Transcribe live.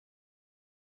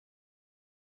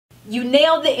You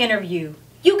nailed the interview.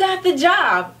 You got the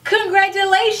job.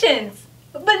 Congratulations.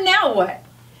 But now what?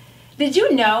 Did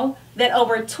you know that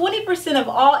over 20% of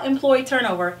all employee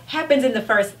turnover happens in the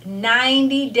first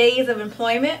 90 days of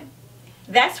employment?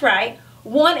 That's right.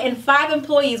 1 in 5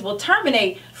 employees will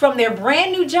terminate from their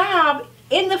brand new job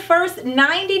in the first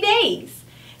 90 days.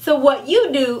 So what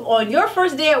you do on your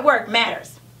first day at work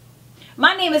matters.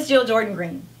 My name is Jil Jordan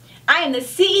Greene. I am the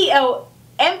CEO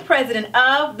and president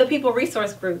of the People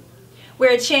Resource Group.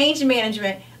 We're a change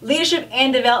management, leadership,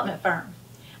 and development firm.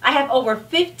 I have over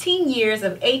 15 years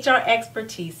of HR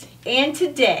expertise, and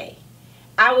today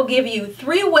I will give you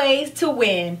 3 ways to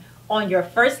win on your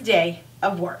first day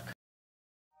of work.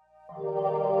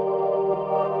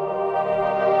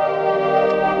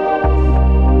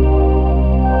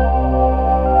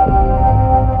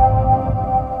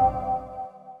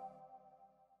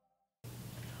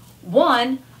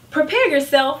 One, prepare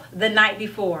yourself the night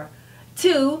before.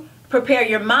 2, prepare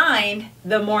your mind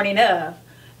the morning of.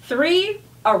 3,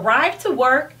 arrive to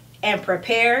work and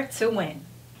prepare to win.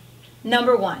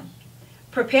 Number 1,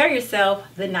 prepare yourself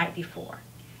the night before.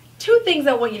 2 things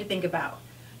I want you to think about: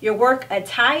 your work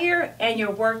attire and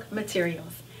your work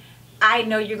materials. I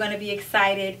know you're going to be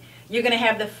excited. You're going to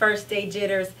have the first day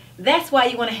jitters. That's why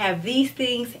you want to have these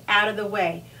things out of the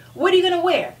way. What are you going to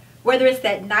wear? Whether it's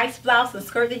that nice blouse and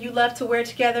skirt that you love to wear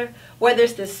together, whether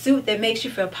it's the suit that makes you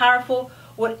feel powerful,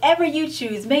 whatever you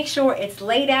choose, make sure it's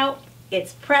laid out,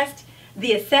 it's pressed,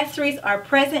 the accessories are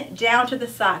present down to the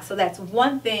socks. So that's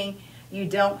one thing you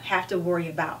don't have to worry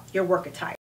about, your work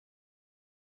attire.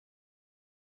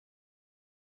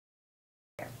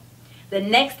 The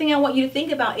next thing I want you to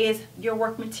think about is your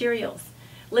work materials.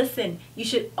 Listen, you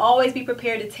should always be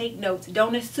prepared to take notes.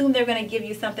 Don't assume they're going to give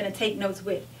you something to take notes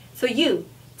with. So you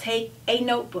take a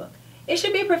notebook. It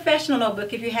should be a professional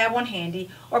notebook if you have one handy,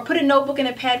 or put a notebook in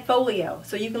a pad folio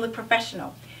so you can look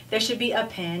professional. There should be a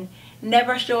pen.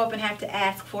 Never show up and have to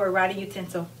ask for a writing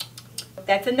utensil.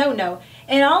 That's a no-no.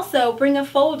 And also bring a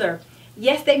folder.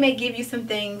 Yes, they may give you some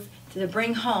things to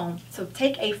bring home, so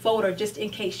take a folder just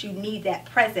in case you need that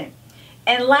present.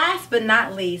 And last but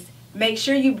not least, make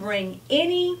sure you bring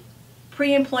any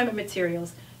pre-employment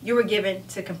materials you were given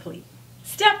to complete.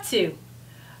 Step 2.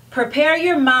 Prepare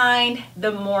your mind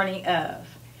the morning of.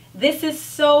 This is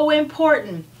so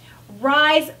important.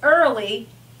 Rise early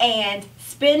and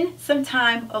spend some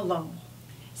time alone.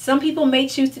 Some people may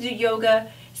choose to do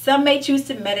yoga, some may choose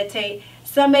to meditate,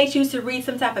 some may choose to read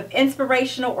some type of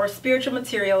inspirational or spiritual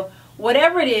material.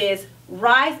 Whatever it is,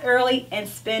 rise early and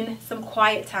spend some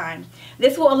quiet time.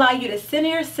 This will allow you to center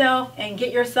yourself and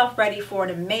get yourself ready for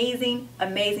an amazing,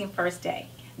 amazing first day.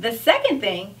 The second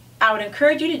thing I would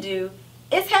encourage you to do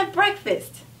is have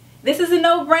breakfast. This is a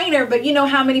no-brainer, but you know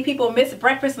how many people miss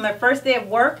breakfast on their first day of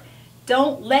work?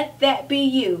 Don't let that be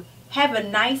you. Have a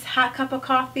nice hot cup of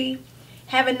coffee,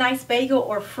 have a nice bagel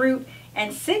or fruit,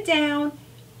 and sit down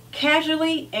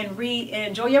casually and read and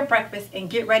enjoy your breakfast and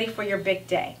get ready for your big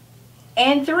day.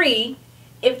 And 3,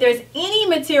 if there's any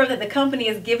material that the company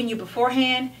is giving you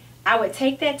beforehand, I would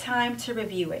take that time to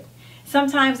review it.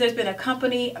 Sometimes there's been a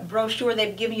company brochure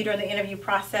they've given you during the interview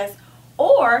process,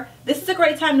 or this is a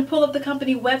great time to pull up the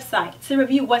company website to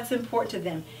review what's important to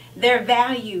them, their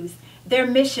values, their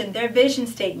mission, their vision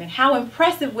statement. How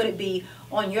impressive would it be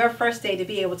on your first day to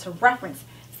be able to reference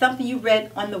something you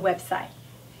read on the website?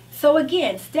 So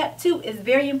again, step 2 is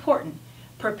very important.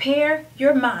 Prepare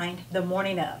your mind the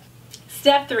morning of.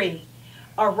 Step 3,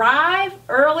 arrive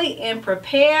early and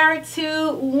prepare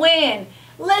to win.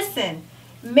 Listen,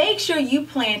 make sure you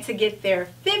plan to get there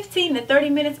 15 to 30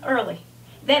 minutes early.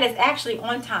 That is actually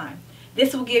on time.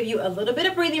 This will give you a little bit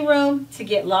of breathing room to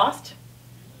get lost,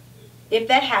 if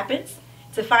that happens,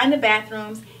 to find the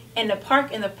bathrooms, and to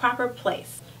park in the proper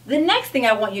place. The next thing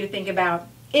I want you to think about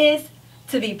is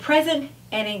to be present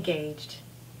and engaged.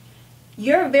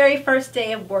 Your very first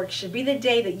day of work should be the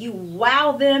day that you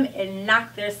wow them and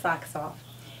knock their socks off.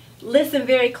 Listen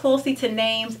very closely to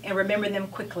names and remember them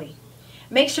quickly.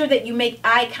 Make sure that you make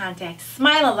eye contact,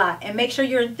 smile a lot, and make sure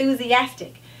you're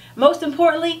enthusiastic. Most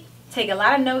importantly, take a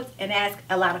lot of notes and ask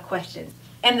a lot of questions.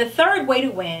 And the third way to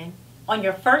win on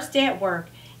your first day at work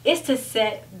is to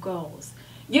set goals.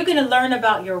 You're going to learn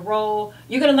about your role.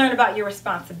 You're going to learn about your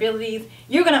responsibilities.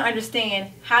 You're going to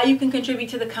understand how you can contribute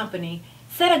to the company.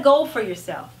 Set a goal for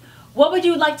yourself. What would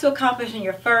you like to accomplish in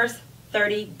your first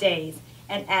 30 days?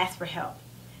 And ask for help.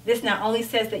 This not only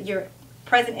says that you're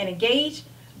present and engaged,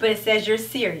 but it says you're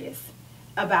serious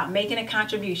about making a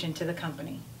contribution to the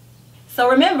company. So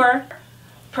remember,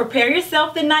 prepare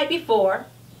yourself the night before,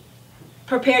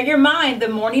 prepare your mind the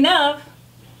morning of,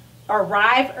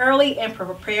 arrive early, and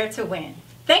prepare to win.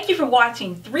 Thank you for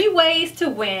watching 3 Ways to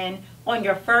Win on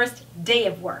Your First Day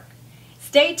of Work.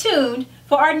 Stay tuned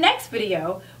for our next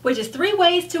video, which is 3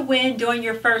 ways to win during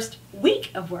your first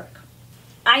week of work.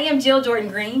 I am Jil Jordan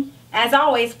Greene. As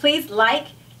always, please like,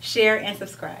 share, and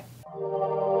subscribe.